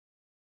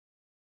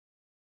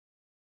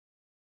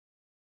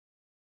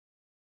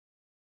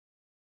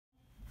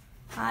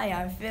Hi,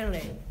 I'm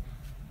Philip.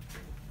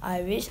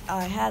 I wish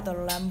I had a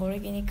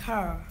Lamborghini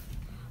car.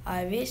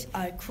 I wish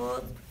I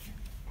could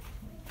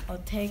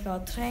take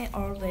a train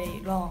all day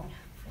long.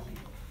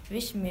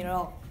 Wish me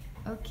luck.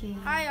 Okay.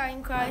 Hi,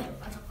 I'm Kai.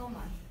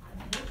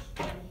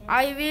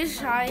 I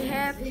wish I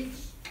had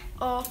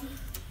a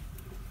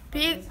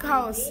big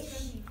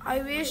house.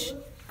 I wish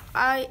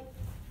I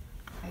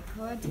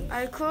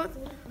could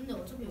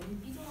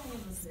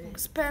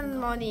spend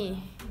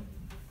money.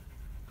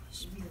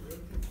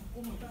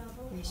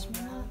 Wish me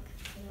luck.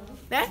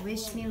 네?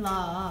 Wish me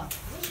luck.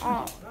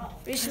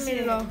 wish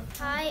me luck.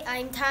 Hi,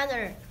 I'm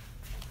Tanner.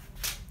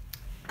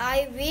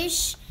 I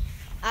wish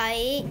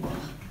I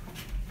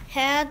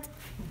had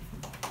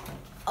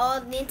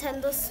a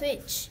Nintendo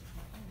Switch.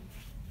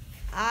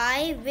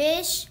 I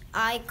wish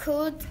I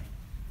could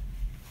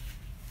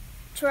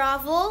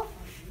travel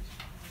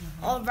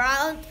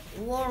around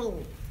the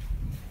world.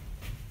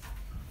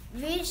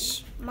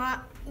 Wish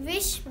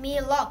me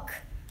luck.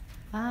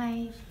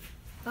 Bye.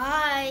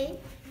 Bye.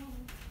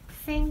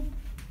 Sing.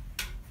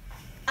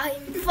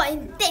 I'm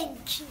fine,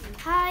 thank you.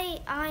 Hi,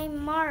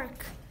 I'm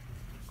Mark.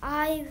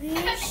 I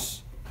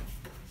wish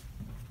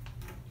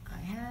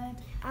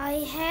I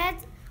had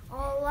a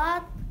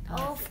lot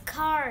of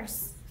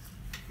cars.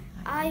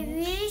 I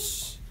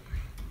wish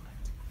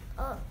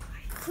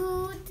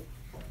could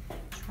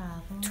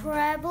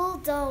travel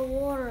the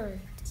world.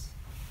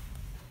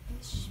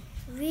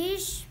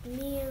 Wish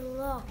me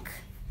luck.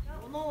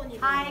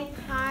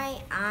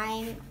 Hi,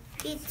 I'm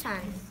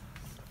Ethan.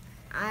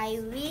 I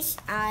wish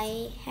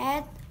I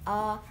had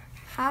a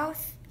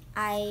house.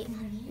 I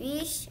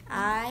wish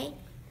I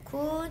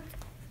could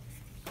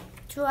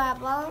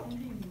travel.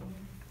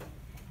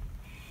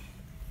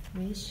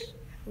 Wish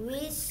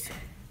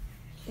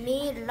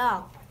me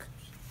luck.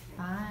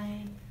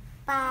 Bye.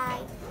 Bye.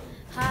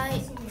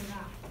 Hi,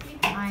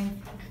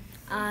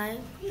 I'm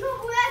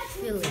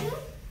Philip.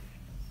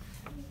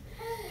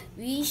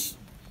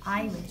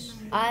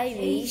 I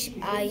wish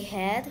I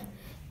had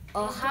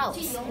a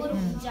house.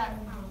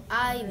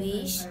 I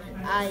wish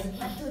I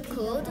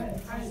could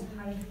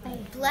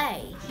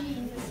play.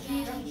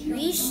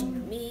 Wish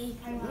me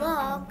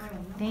luck.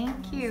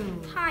 Thank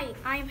you. Hi,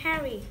 I'm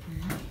Harry.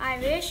 I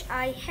wish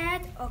I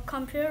had a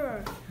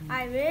computer.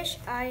 I wish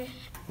I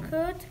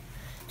could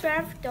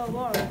travel the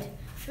world.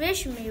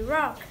 Wish me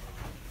luck.